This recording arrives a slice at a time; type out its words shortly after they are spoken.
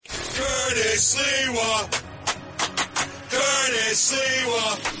Curtis Lewa. Curtis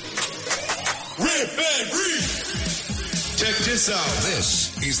Lewa. Rip and Read. Check this out.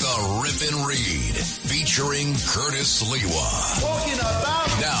 This is the Rip and Read featuring Curtis Lewa. Talking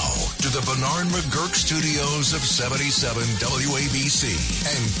about now to the Bernard McGurk studios of 77 WABC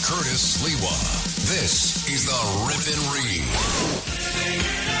and Curtis Lewa. This is the Rip and Read.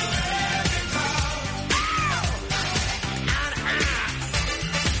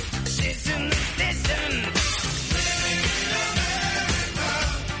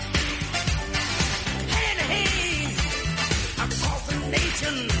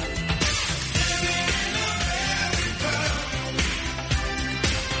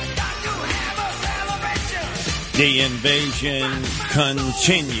 The invasion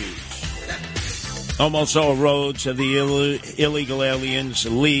continues. Almost all roads of the illegal aliens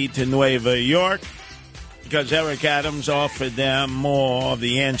lead to Nueva York because Eric Adams offered them more of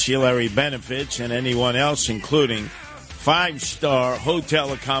the ancillary benefits than anyone else, including 5-star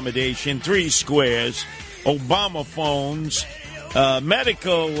hotel accommodation, 3 squares, Obama phones,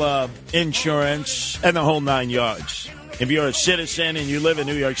 medical insurance, and the whole 9 yards. If you're a citizen and you live in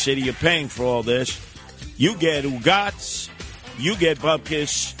New York City, you're paying for all this. You get Ugats, you get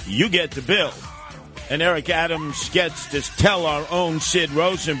Bupkis, you get the bill. And Eric Adams gets to tell our own Sid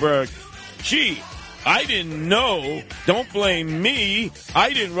Rosenberg, gee, I didn't know. Don't blame me.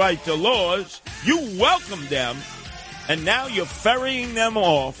 I didn't write the laws. You welcomed them. And now you're ferrying them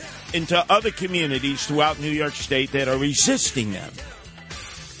off into other communities throughout New York State that are resisting them.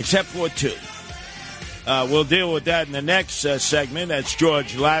 Except for 2. We'll deal with that in the next segment. That's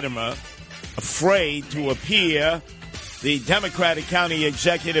George Latimer, afraid to appear, the Democratic County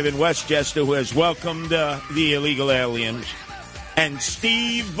Executive in Westchester who has welcomed the illegal aliens, and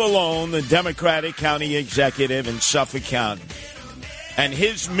Steve Bellone, the Democratic County Executive in Suffolk County. And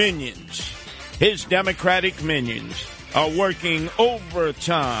his minions, his Democratic minions, are working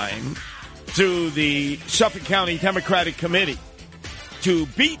overtime through the Suffolk County Democratic Committee to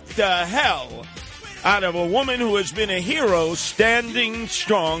beat the hell out of a woman who has been a hero standing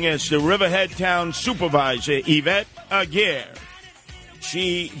strong as the Riverhead Town Supervisor, Yvette Aguirre.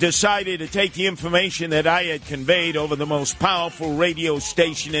 She decided to take the information that I had conveyed over the most powerful radio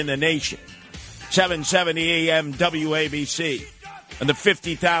station in the nation, 770 AM WABC, and the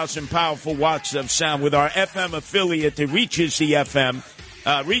 50,000 powerful watts of sound with our FM affiliate that reaches the FM,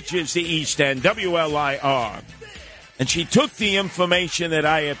 reaches the East End, WLIR. And she took the information that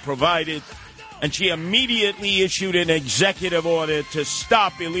I had provided, and she immediately issued an executive order to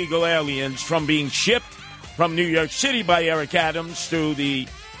stop illegal aliens from being shipped from New York City by Eric Adams through the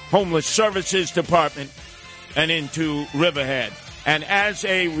Homeless Services Department and into Riverhead. And as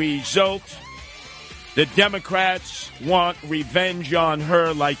a result, the Democrats want revenge on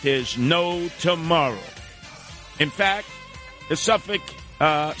her like there's no tomorrow. In fact, the Suffolk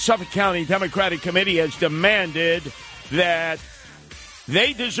County Democratic Committee has demanded that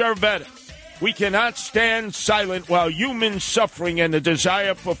they deserve better. We cannot stand silent while human suffering and the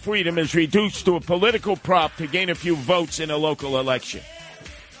desire for freedom is reduced to a political prop to gain a few votes in a local election.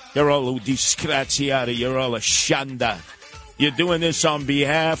 You're all disgraziati. You're all a shanda. You're doing this on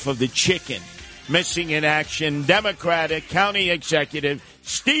behalf of the chicken. Missing in action, Democratic County Executive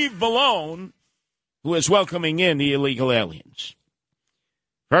Steve Bellone, who is welcoming in the illegal aliens.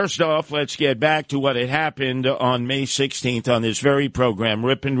 First off, let's get back to what had happened on May 16th on this very program,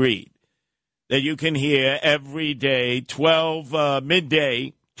 Rip and Read, that you can hear every day,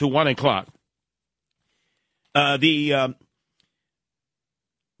 midday to 1 o'clock. The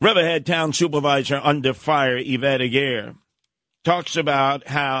Riverhead Town Supervisor under fire, Yvette Aguirre, talks about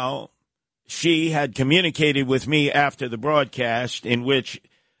how she had communicated with me after the broadcast in which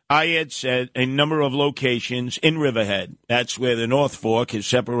I had said a number of locations in Riverhead. That's where the North Fork is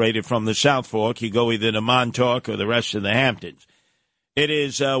separated from the South Fork. You go either to Montauk or the rest of the Hamptons. It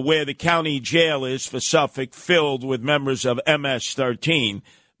is where the county jail is for Suffolk, filled with members of MS-13,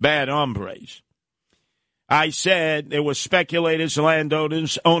 bad hombres. I said there were speculators,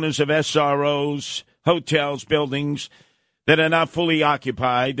 landowners, owners of SROs, hotels, buildings that are not fully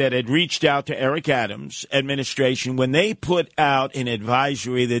occupied that had reached out to Eric Adams' administration when they put out an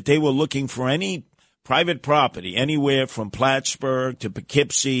advisory that they were looking for any private property anywhere from Plattsburgh to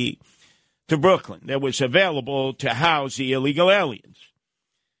Poughkeepsie to Brooklyn that was available to house the illegal aliens.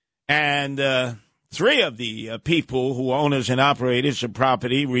 And 3 of the people who are owners and operators of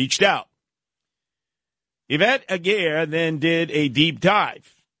property reached out. Yvette Aguirre then did a deep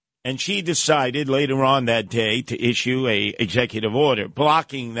dive. And she decided later on that day to issue a executive order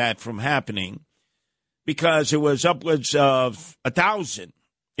blocking that from happening because it was upwards of 1,000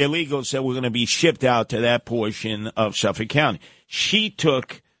 illegals that were going to be shipped out to that portion of Suffolk County. She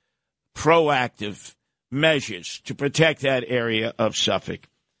took proactive measures to protect that area of Suffolk.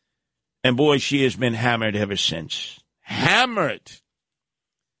 And, boy, she has been hammered ever since. Hammered.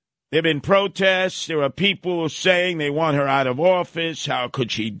 There have been protests. There are people saying they want her out of office. How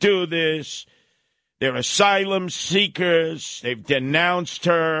could she do this? They're asylum seekers. They've denounced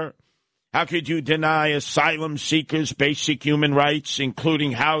her. How could you deny asylum seekers basic human rights,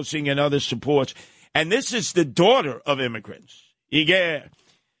 including housing and other supports? And this is the daughter of immigrants, Yvette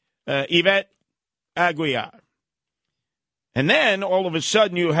Aguiar. And then, all of a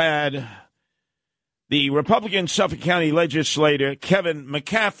sudden, you had the Republican Suffolk County legislator, Kevin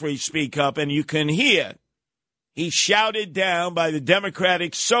McCaffrey, speak up, and you can hear he's shouted down by the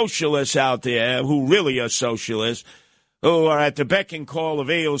Democratic socialists out there, who really are socialists, who are at the beck and call of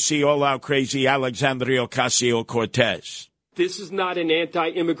AOC all-out crazy Alexandria Ocasio-Cortez. This is not an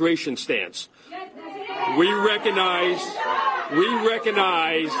anti-immigration stance. We recognize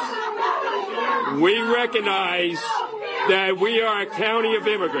that we are a county of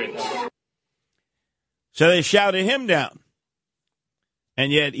immigrants. So they shouted him down.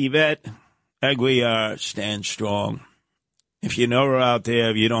 And yet Yvette Aguiar stands strong. If you know her out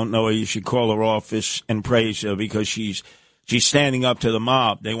there, if you don't know her, you should call her office and praise her because she's standing up to the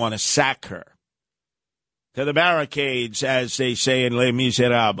mob. They want to sack her. To the barricades, as they say in Les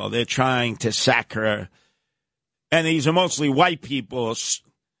Miserables. They're trying to sack her. And these are mostly white people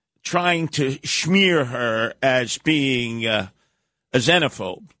trying to smear her as being a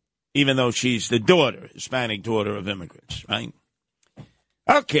xenophobe, even though she's the daughter, Hispanic daughter of immigrants, right?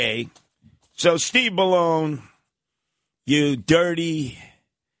 Okay, so Steve Bellone, you dirty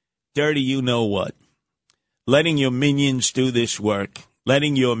you know what, letting your minions do this work,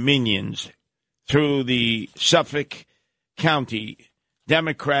 letting your minions through the Suffolk County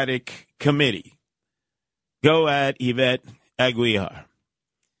Democratic Committee go at Yvette Aguiar.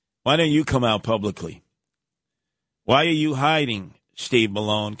 Why don't you come out publicly? Why are you hiding, Steve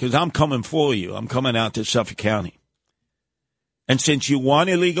Bellone? Because I'm coming for you. I'm coming out to Suffolk County. And since you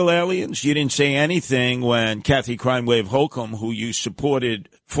want illegal aliens, you didn't say anything when Kathy Crime Wave Holcomb, who you supported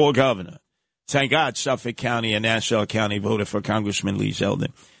for governor, thank God Suffolk County and Nassau County voted for Congressman Lee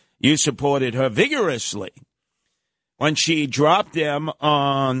Zeldin. You supported her vigorously when she dropped them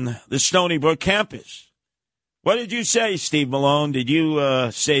on the Stony Brook campus. What did you say, Steve Bellone? Did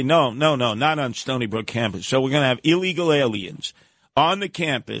you say, no, not on Stony Brook campus. So we're going to have illegal aliens on the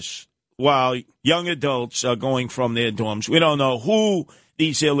campus while young adults are going from their dorms. We don't know who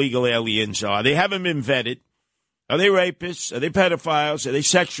these illegal aliens are. They haven't been vetted. Are they rapists? Are they pedophiles? Are they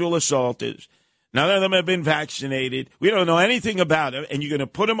sexual assaulters? None of them have been vaccinated. We don't know anything about them, and you're going to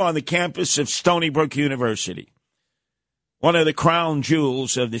put them on the campus of Stony Brook University, one of the crown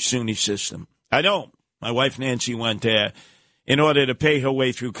jewels of the SUNY system. I know. My wife Nancy went there. In order to pay her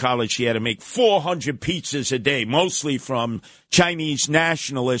way through college, she had to make 400 pizzas a day, mostly from Chinese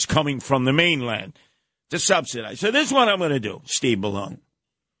nationalists coming from the mainland to subsidize. So this is what I'm going to do, Steve Bellone.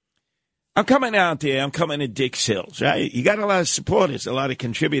 I'm coming out there. I'm coming to Dix Hills, right? You got a lot of supporters, a lot of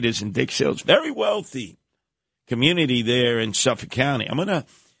contributors in Dix Hills. Very wealthy community there in Suffolk County.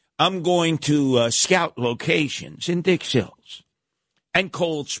 I'm going to scout locations in Dix Hills and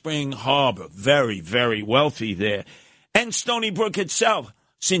Cold Spring Harbor. Very, very wealthy there. And Stony Brook itself,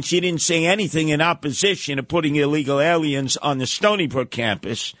 since you didn't say anything in opposition to putting illegal aliens on the Stony Brook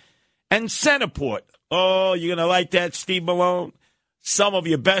campus. And Centerport. Oh, you're going to like that, Steve Bellone? Some of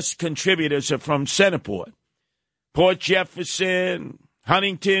your best contributors are from Centerport. Port Jefferson,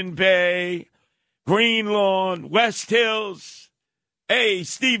 Huntington Bay, Greenlawn, West Hills. Hey,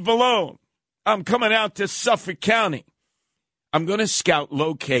 Steve Bellone, I'm coming out to Suffolk County. I'm going to scout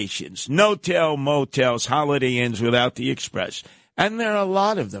locations, no-tell motels, Holiday Inns without the express. And there are a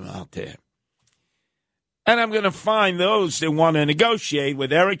lot of them out there. And I'm going to find those that want to negotiate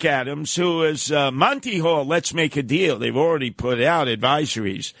with Eric Adams, who is Monty Hall. Let's make a deal. They've already put out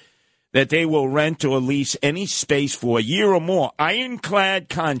advisories that they will rent or lease any space for a year or more. Ironclad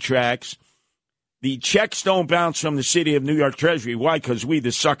contracts. The checks don't bounce from the city of New York Treasury. Why? Because we,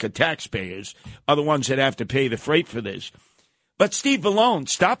 the sucker taxpayers, are the ones that have to pay the freight for this. But Steve Bellone,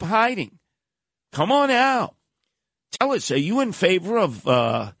 stop hiding. Come on out. Tell us, are you in favor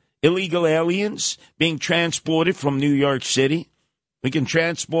of illegal aliens being transported from New York City? We can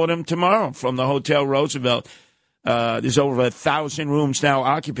transport them tomorrow from the Hotel Roosevelt. There's over 1,000 rooms now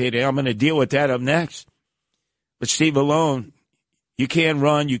occupied. I'm going to deal with that up next. But Steve Bellone, you can't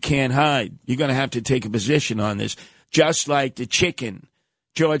run, you can't hide. You're going to have to take a position on this. Just like the chicken,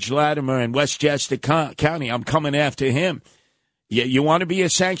 George Latimer in Westchester County. I'm coming after him. You want to be a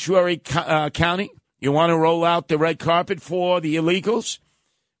sanctuary county? You want to roll out the red carpet for the illegals?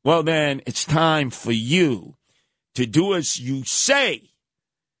 Well, then it's time for you to do as you say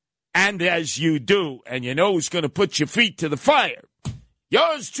and as you do. And you know who's going to put your feet to the fire.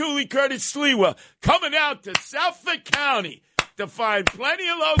 Yours truly, Curtis Sliwa, coming out to Suffolk County to find plenty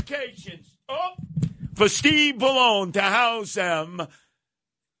of locations for Steve Ballone to house them.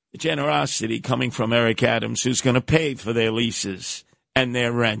 The generosity coming from Eric Adams, who's going to pay for their leases and their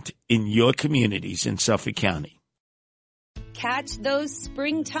rent in your communities in Suffolk County. Catch those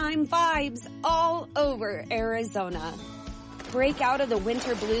springtime vibes all over Arizona. Break out of the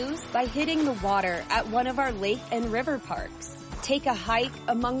winter blues by hitting the water at one of our lake and river parks. Take a hike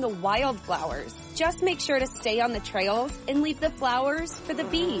among the wildflowers. Just make sure to stay on the trails and leave the flowers for the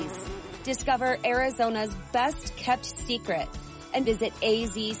bees. Discover Arizona's best kept secret and visit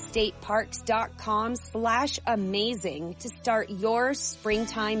azstateparks.com/amazing to start your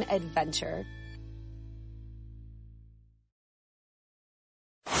springtime adventure.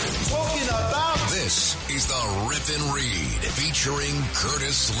 This is the Rip and Read featuring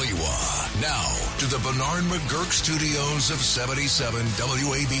Curtis Sliwa. Now to the Bernard McGurk studios of 77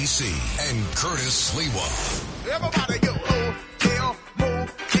 WABC and Curtis Sliwa. Everybody go, hotel,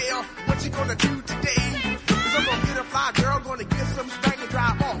 motel, what you gonna do today? 'Cause I'm gonna get a fly girl, gonna get some spank and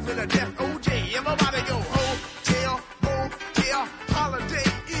drive off in a death OJ. Everybody go, hotel, motel,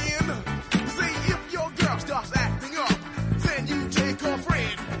 holiday inn. Say if your girl starts acting up, then you take her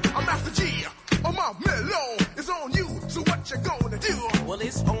friend. I'm Master G. My mellow is on you, so what you gonna do? Well,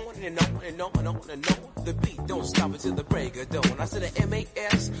 it's on and on and on and on and on. The beat don't stop until the break of dawn. I said a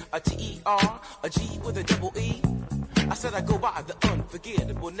M-A-S, a T-E-R, a G with a double E. I said I go by the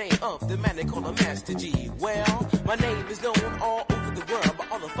unforgettable name of the man they call a Master G. Well, my name is known all over the world by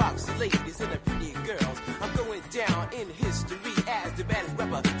all the foxy ladies and the pretty girls. I'm going down in history as the baddest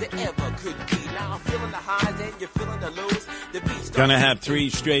rapper that ever could be. Now I'm feeling the highs and you're feeling the lows. The beat's Gonna have 3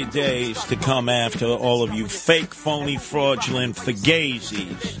 straight days to come after all of you fake, phony, fraudulent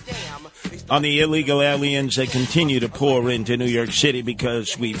fugazis on the illegal aliens that continue to pour into New York City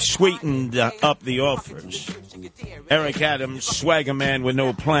because we've sweetened up the offers. Eric Adams, swagger man with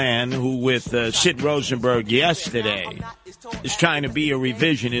no plan, who with Sid Rosenberg yesterday is trying to be a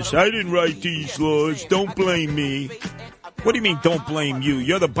revisionist. I didn't write these laws. Don't blame me. What do you mean, don't blame you?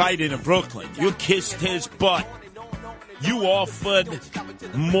 You're the Biden of Brooklyn. You kissed his butt. You offered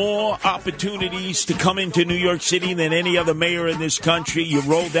more opportunities to come into New York City than any other mayor in this country. You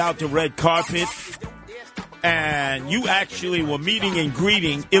rolled out the red carpet. And you actually were meeting and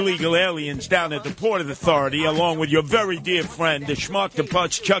greeting illegal aliens down at the Port Authority, along with your very dear friend, the Schmuck, the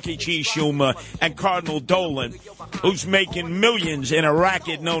Putz, Chuck E. Cheese Schumer, and Cardinal Dolan, who's making millions in a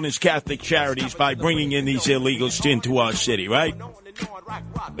racket known as Catholic Charities by bringing in these illegals into our city, right?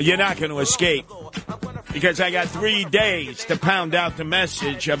 But you're not going to escape, because I got 3 days to pound out the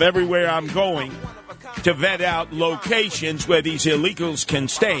message of everywhere I'm going to vet out locations where these illegals can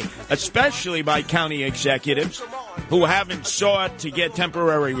stay, especially by county executives who haven't sought to get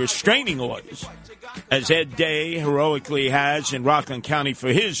temporary restraining orders, as Ed Day heroically has in Rockland County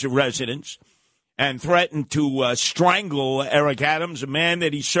for his residents, and threatened to strangle Eric Adams, a man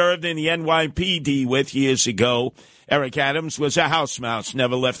that he served in the NYPD with years ago. Eric Adams was a house mouse,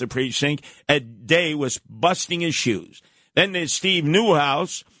 never left the precinct. Ed Day was busting his shoes. Then there's Steve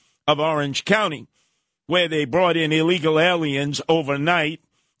Newhouse of Orange County, where they brought in illegal aliens overnight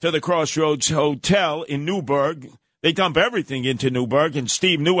to the Crossroads Hotel in Newburgh. They dump everything into Newburgh, and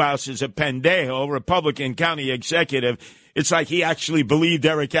Steve Newhouse is a pendejo, Republican county executive. It's like he actually believed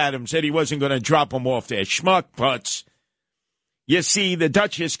Eric Adams said he wasn't going to drop them off there. Schmuck putz. You see, the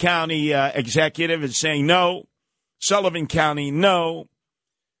Dutchess County executive is saying no. Sullivan County, no.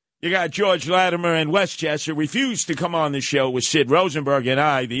 You got George Latimer and Westchester refused to come on the show with Sid Rosenberg and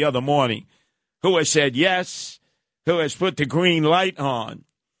I the other morning, who has said yes, who has put the green light on.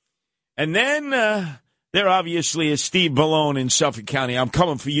 And then there obviously is Steve Ballone in Suffolk County. I'm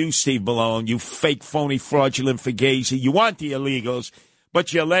coming for you, Steve Ballone, you fake, phony, fraudulent fugazi. You want the illegals,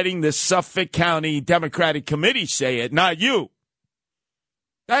 but you're letting the Suffolk County Democratic Committee say it, not you.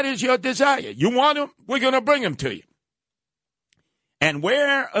 That is your desire. You want them, we're going to bring them to you. And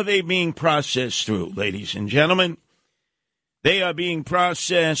where are they being processed through, ladies and gentlemen? They are being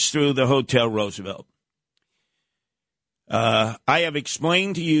processed through the Hotel Roosevelt. I have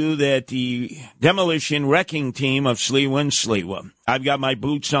explained to you that the demolition wrecking team of Sliwa and Sliwa, I've got my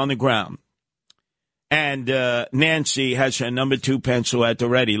boots on the ground. And Nancy has her number 2 pencil at the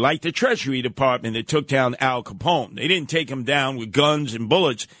ready, like the Treasury Department that took down Al Capone. They didn't take him down with guns and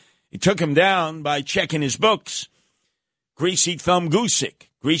bullets. They took him down by checking his books. Greasy Thumb Gusick.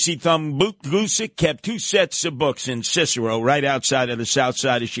 Greasy Thumb Gusick kept 2 sets of books in Cicero right outside of the south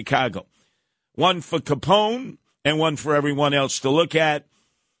side of Chicago. One for Capone and one for everyone else to look at.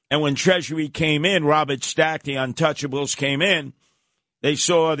 And when Treasury came in, Robert Stack, the Untouchables, came in, they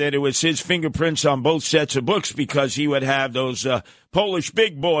saw that it was his fingerprints on both sets of books because he would have those Polish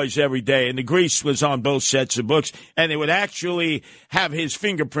big boys every day, and the grease was on both sets of books, and they would actually have his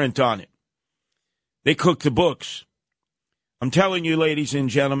fingerprint on it. They cooked the books. I'm telling you, ladies and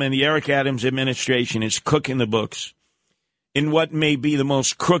gentlemen, the Eric Adams administration is cooking the books in what may be the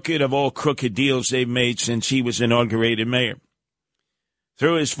most crooked of all crooked deals they've made since he was inaugurated mayor.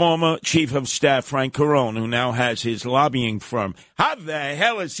 Through his former chief of staff, Frank Carone, who now has his lobbying firm. How the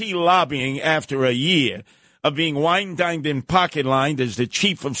hell is he lobbying after a year of being wine-dined and pocket-lined as the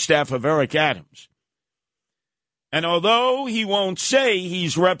chief of staff of Eric Adams? And although he won't say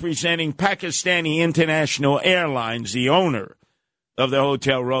he's representing Pakistani International Airlines, the owner of the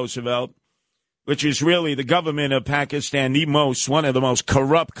Hotel Roosevelt, which is really the government of Pakistan, one of the most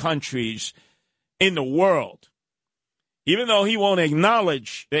corrupt countries in the world, even though he won't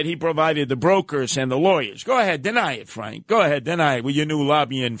acknowledge that he provided the brokers and the lawyers. Go ahead, deny it, Frank. Go ahead, deny it with your new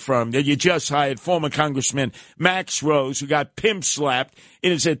lobbying firm that you just hired former Congressman Max Rose, who got pimp-slapped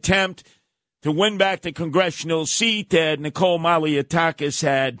in his attempt to win back the congressional seat that Nicole Malliotakis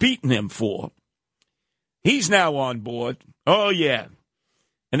had beaten him for. He's now on board. Oh, yeah.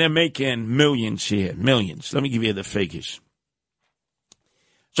 And they're making millions here, millions. Let me give you the figures.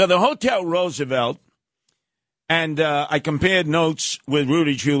 So the Hotel Roosevelt, and I compared notes with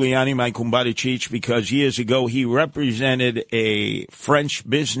Rudy Giuliani, my Kumbatachich, because years ago he represented a French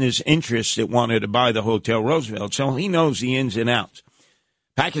business interest that wanted to buy the Hotel Roosevelt, so he knows the ins and outs.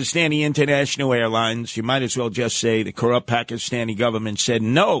 Pakistani International Airlines, you might as well just say the corrupt Pakistani government said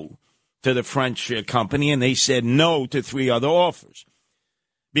no to the French company, and they said no to 3 other offers,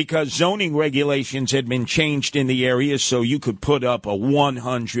 because zoning regulations had been changed in the area so you could put up a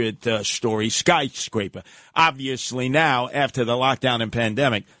 100-story skyscraper. Obviously now, after the lockdown and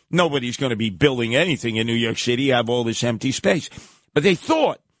pandemic, nobody's going to be building anything in New York City, have all this empty space. But they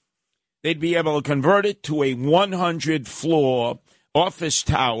thought they'd be able to convert it to a 100-floor office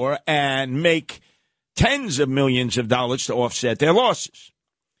tower and make tens of millions of dollars to offset their losses.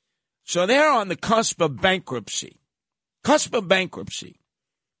 So they're on the cusp of bankruptcy.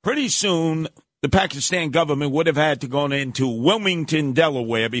 Pretty soon, the Pakistan government would have had to go into Wilmington,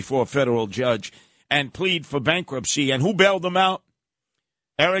 Delaware, before a federal judge and plead for bankruptcy. And who bailed them out?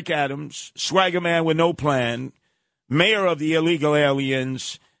 Eric Adams, swagger man with no plan, mayor of the illegal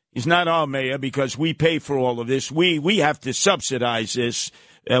aliens. He's not our mayor because we pay for all of this. We have to subsidize this.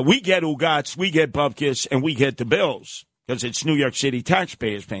 We get Ugats, we get Bupkis, and we get the bills because it's New York City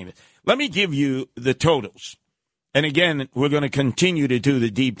taxpayers paying it. Let me give you the totals. And again, we're going to continue to do the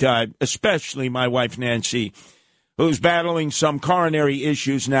deep dive, especially my wife, Nancy, who's battling some coronary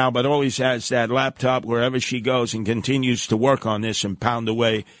issues now, but always has that laptop wherever she goes and continues to work on this and pound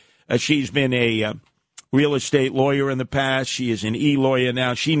away. She's been a real estate lawyer in the past. She is an e-lawyer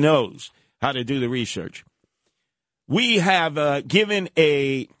now. She knows how to do the research. We have given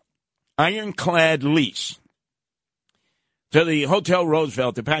a ironclad lease to the Hotel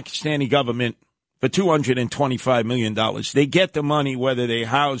Roosevelt, the Pakistani government, for $225 million. They get the money whether they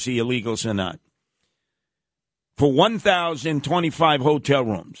house the illegals or not. For 1,025 hotel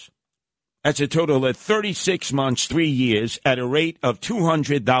rooms. That's a total of 36 months, 3 years, at a rate of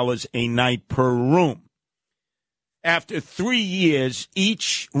 $200 a night per room. After 3 years,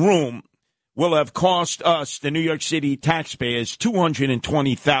 each room will have cost us, the New York City taxpayers,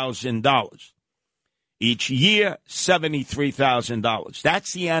 $220,000. Each year, $73,000.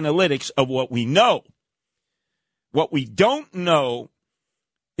 That's the analytics of what we know. What we don't know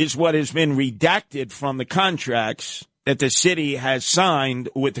is what has been redacted from the contracts that the city has signed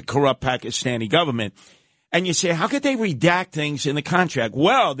with the corrupt Pakistani government. And you say, how could they redact things in the contract?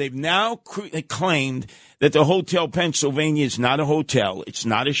 Well, they've now claimed that the Hotel Pennsylvania is not a hotel. It's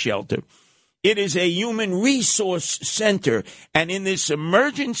not a shelter. It is a human resource center. And in this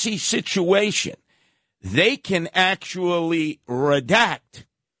emergency situation, they can actually redact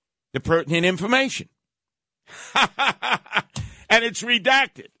the pertinent information. And it's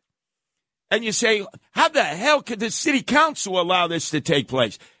redacted. And you say, how the hell could the city council allow this to take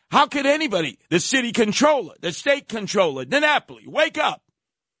place? How could anybody, the city controller, the state controller, DiNapoli, wake up?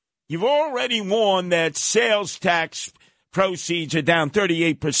 You've already warned that sales tax proceeds are down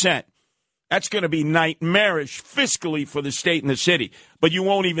 38%. That's going to be nightmarish fiscally for the state and the city. But you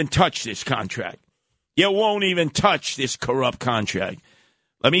won't even touch this contract. You won't even touch this corrupt contract.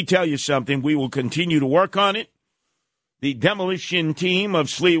 Let me tell you something. We will continue to work on it. the demolition team of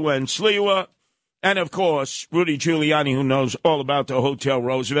Sliwa and Sliwa, and, of course, Rudy Giuliani, who knows all about the Hotel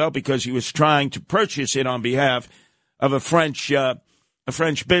Roosevelt because he was trying to purchase it on behalf of a French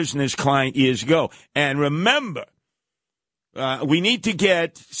business client years ago. And remember, we need to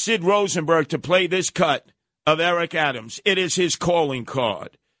get Sid Rosenberg to play this cut of Eric Adams. It is his calling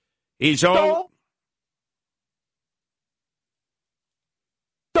card. He's all...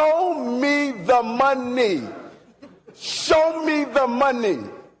 Show me the money. Show me the money.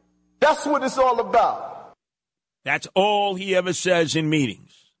 That's what it's all about. That's all he ever says in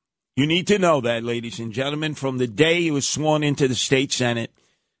meetings. You need to know that, ladies and gentlemen, from the day he was sworn into the state Senate,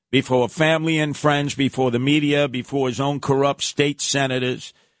 before family and friends, before the media, before his own corrupt state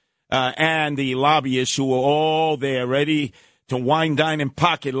senators, and the lobbyists who were all there ready to wine, dine, and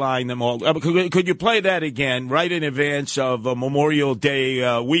pocket line them all. Could you play that again right in advance of Memorial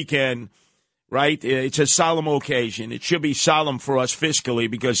Day weekend? Right? It's a solemn occasion. It should be solemn for us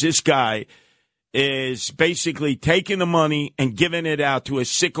fiscally because this guy is basically taking the money and giving it out to his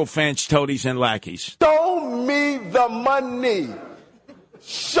sycophants, toadies, and lackeys. Show me the money.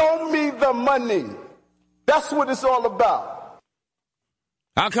 Show me the money. That's what it's all about.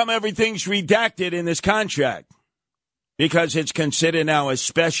 How come everything's redacted in this contract? Because it's considered now a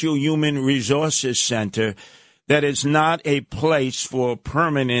special human resources center that is not a place for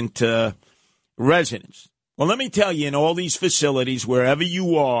permanent residents. Well, let me tell you, in all these facilities, wherever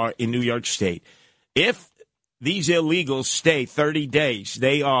you are in New York State, if these illegals stay 30 days,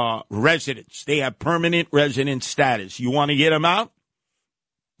 they are residents. They have permanent resident status. You want to get them out?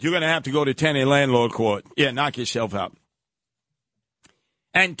 You're going to have to go to tenant landlord court. Yeah, knock yourself out.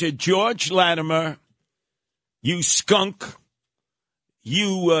 And to George Latimer, you skunk,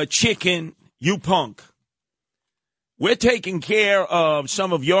 you chicken, you punk. We're taking care of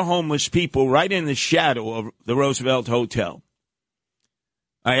some of your homeless people right in the shadow of the Roosevelt Hotel.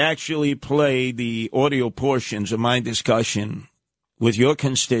 I actually played the audio portions of my discussion with your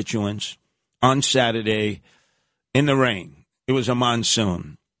constituents on Saturday in the rain. It was a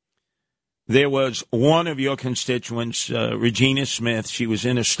monsoon. There was one of your constituents, Regina Smith. She was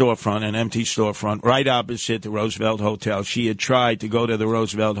in a storefront, an empty storefront, right opposite the Roosevelt Hotel. She had tried to go to the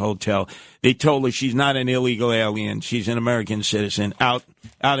Roosevelt Hotel. They told her she's not an illegal alien. She's an American citizen. Out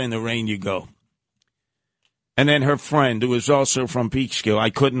in the rain you go. And then her friend, who was also from Peekskill, I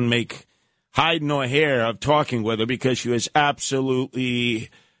couldn't make hide nor hair of talking with her because she was absolutely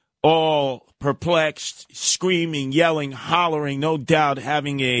all perplexed, screaming, yelling, hollering, no doubt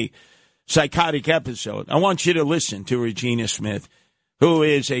having a psychotic episode. I want you to listen to Regina Smith, who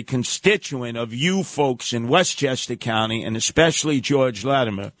is a constituent of you folks in Westchester County, and especially George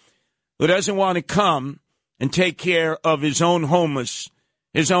Latimer, who doesn't want to come and take care of his own homeless,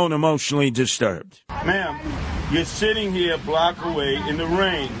 his own emotionally disturbed. Ma'am, you're sitting here a block away in the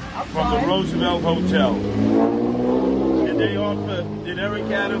rain from the Roosevelt Hotel. Did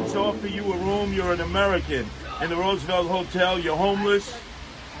Eric Adams offer you a room? You're an American. In the Roosevelt Hotel, you're homeless?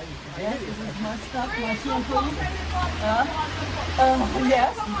 Yes, this is my stuff, my shampoo.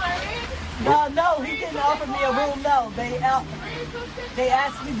 Yes. No, he didn't offer me a room, no. They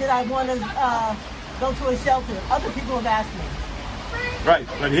asked me did I want to go to a shelter. Other people have asked me. Right,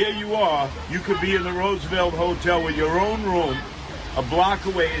 but here you are. You could be in the Roosevelt Hotel with your own room, a block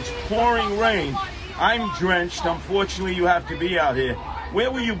away. It's pouring rain. I'm drenched. Unfortunately, you have to be out here.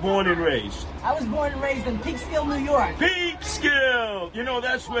 Where were you born and raised? I was born and raised in Peekskill, New York. Peekskill! You know,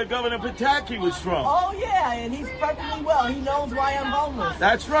 that's where Governor Pataki was from. Oh, yeah, and he's perfectly well. He knows why I'm homeless.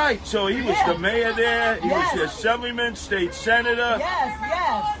 That's right. So he was the mayor there. He was the assemblyman, state senator.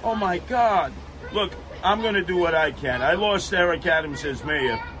 Yes. Oh, my God. Look, I'm going to do what I can. I lost Eric Adams as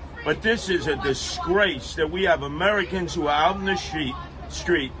mayor, but this is a disgrace that we have Americans who are out in the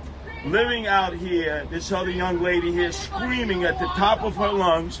street living out here, this other young lady here screaming at the top of her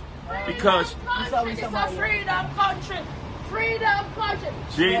lungs because... It's a freedom country. Freedom country.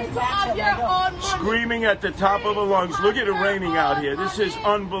 See? Screaming at the top of her lungs. Look at it raining out here. This is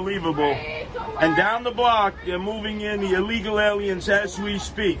unbelievable. And down the block, they're moving in the illegal aliens as we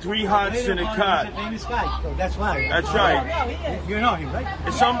speak. 3 hots in a cot. Famous guy, so that's why. That's right. You know him, right?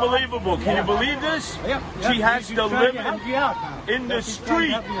 It's unbelievable. Can you believe this? She has to live in the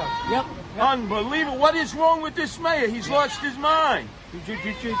street. Yep. Unbelievable. What is wrong with this mayor? He's lost his mind. Did you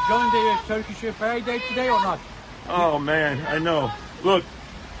join the Turkish Parade today or not? Oh, man, I know. Look,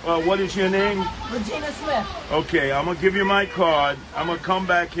 what is your name? Regina Smith. Okay, I'm going to give you my card. I'm going to come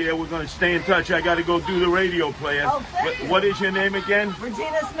back here. We're going to stay in touch. I got to go do the radio player. Oh, thank you. What is your name again?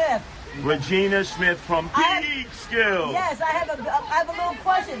 Regina Smith. Regina Smith from Peekskill. Yes, I have a little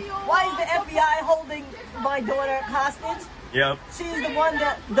question. Why is the FBI holding my daughter hostage? Yep. She's the one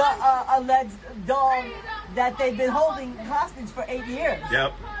that the alleged dog that they've been holding hostage for 8 years.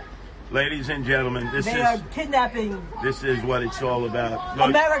 Yep. Ladies and gentlemen, they are kidnapping. This is what it's all about.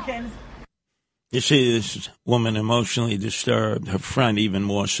 Americans. You see this woman emotionally disturbed, her friend even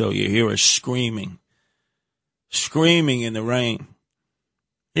more so. You hear her screaming in the rain.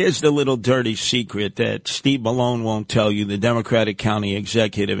 Here's the little dirty secret that Steve Malone won't tell you, the Democratic County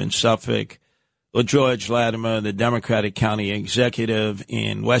Executive in Suffolk, or George Latimer, the Democratic County Executive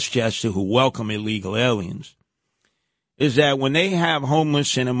in Westchester, who welcome illegal aliens, is that when they have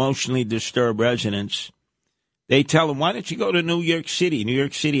homeless and emotionally disturbed residents, they tell them, why don't you go to New York City? New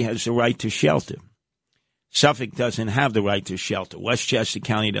York City has the right to shelter. Suffolk doesn't have the right to shelter. Westchester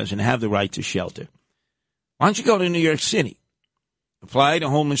County doesn't have the right to shelter. Why don't you go to New York City? Apply to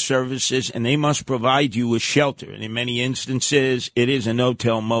homeless services, and they must provide you with shelter. And in many instances, it is a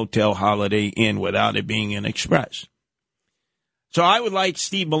no-tell, motel, Holiday Inn without it being an express. So I would like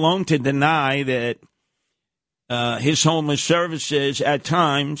Steve Malone to deny that his homeless services at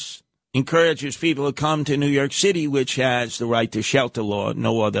times encourages people to come to New York City, which has the right to shelter law.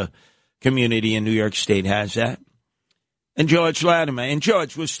 No other community in New York State has that. And George Latimer. And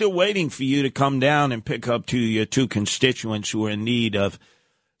George, we're still waiting for you to come down and pick up your two constituents who are in need of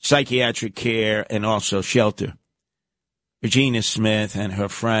psychiatric care and also shelter. Regina Smith and her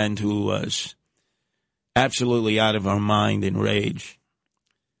friend, who was absolutely out of her mind in rage.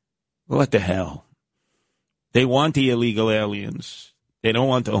 What the hell? They want the illegal aliens. They don't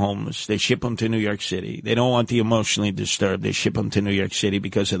want the homeless. They ship them to New York City. They don't want the emotionally disturbed. They ship them to New York City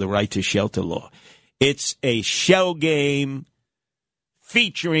because of the right to shelter law. It's a shell game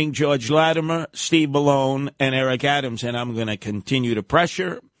featuring George Latimer, Steve Malone, and Eric Adams, and I'm going to continue to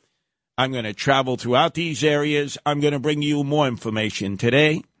pressure. I'm going to travel throughout these areas. I'm going to bring you more information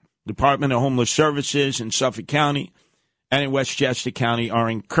today. Department of Homeless Services in Suffolk County and in Westchester County are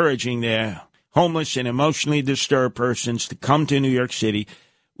encouraging their homeless and emotionally disturbed persons to come to New York City,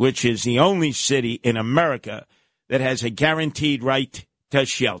 which is the only city in America that has a guaranteed right to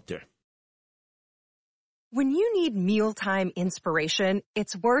shelter. When you need mealtime inspiration,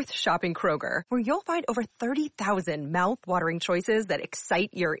 it's worth shopping Kroger, where you'll find over 30,000 mouth-watering choices that excite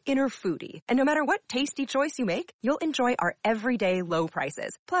your inner foodie. And no matter what tasty choice you make, you'll enjoy our everyday low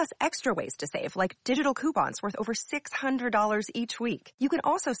prices, plus extra ways to save, like digital coupons worth over $600 each week. You can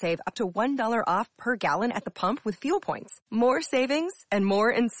also save up to $1 off per gallon at the pump with fuel points. More savings and more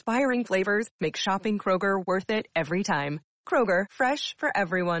inspiring flavors make shopping Kroger worth it every time. Kroger, fresh for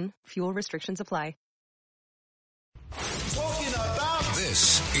everyone. Fuel restrictions apply.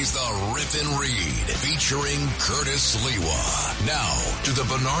 This is the Rip and Read featuring Curtis Lewa. Now to the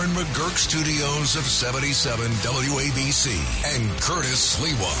Bernard McGurk studios of 77 WABC and Curtis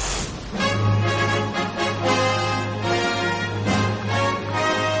Lewa.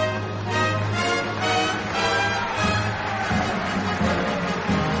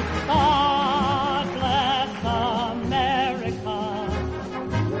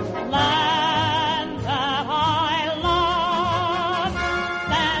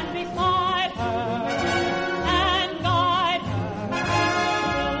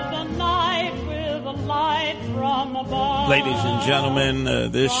 Ladies and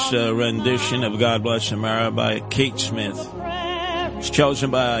gentlemen, this rendition of God Bless America by Kate Smith was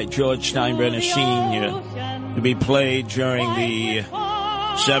chosen by George Steinbrenner Sr. to be played during the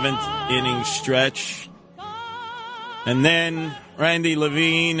seventh inning stretch. And then Randy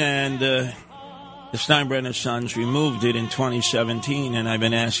Levine and the Steinbrenner sons removed it in 2017, and I've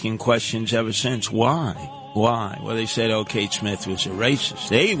been asking questions ever since. Why? Why? Well, they said, Kate Smith was a racist.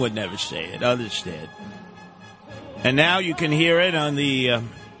 They would never say it. Others did. And now you can hear it on the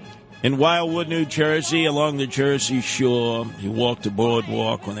in Wildwood, New Jersey, along the Jersey Shore. You walk the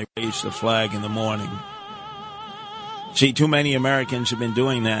boardwalk when they raise the flag in the morning. See, too many Americans have been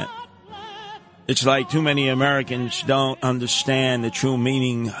doing that. It's like too many Americans don't understand the true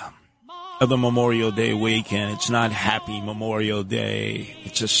meaning of the Memorial Day weekend. It's not Happy Memorial Day.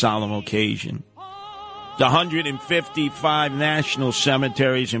 It's a solemn occasion. The 155 national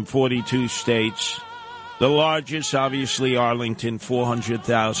cemeteries in 42 states. The largest, obviously, Arlington,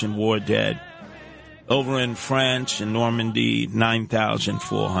 400,000 war dead. Over in France, in Normandy,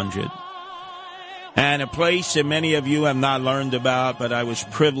 9,400. And a place that many of you have not learned about, but I was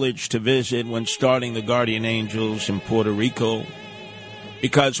privileged to visit when starting the Guardian Angels in Puerto Rico.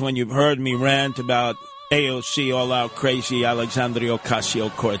 Because when you've heard me rant about AOC, all-out crazy, Alexandria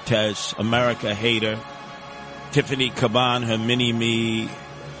Ocasio-Cortez, America hater, Tiffany Caban, her mini-me,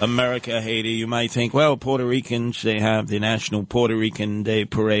 America hater. You might think, well, Puerto Ricans, they have the National Puerto Rican Day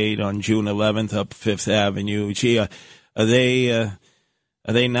Parade on June 11th up Fifth Avenue. Gee, are they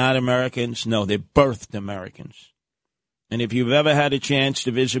not Americans? No, they're birthed Americans. And if you've ever had a chance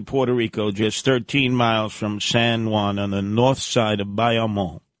to visit Puerto Rico, just 13 miles from San Juan on the north side of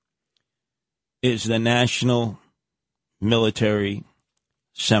Bayamón is the National Military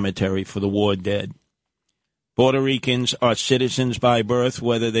Cemetery for the war dead. Puerto Ricans are citizens by birth,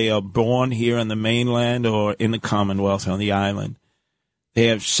 whether they are born here on the mainland or in the Commonwealth on the island. They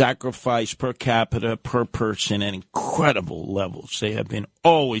have sacrificed per capita, per person at incredible levels. They have been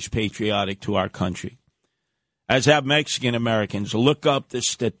always patriotic to our country. As have Mexican Americans. Look up the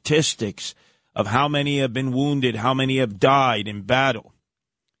statistics of how many have been wounded, how many have died in battle.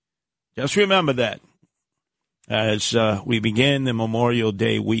 Just remember that as we begin the Memorial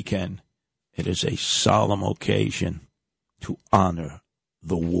Day weekend. It is a solemn occasion to honor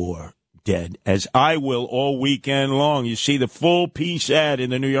the war dead, as I will all weekend long. You see the full piece ad in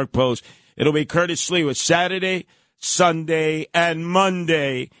the New York Post. It'll be Curtis Sliwa Saturday, Sunday, and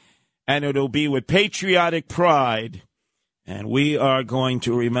Monday, and it'll be with patriotic pride. And we are going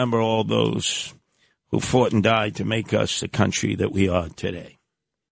to remember all those who fought and died to make us the country that we are today.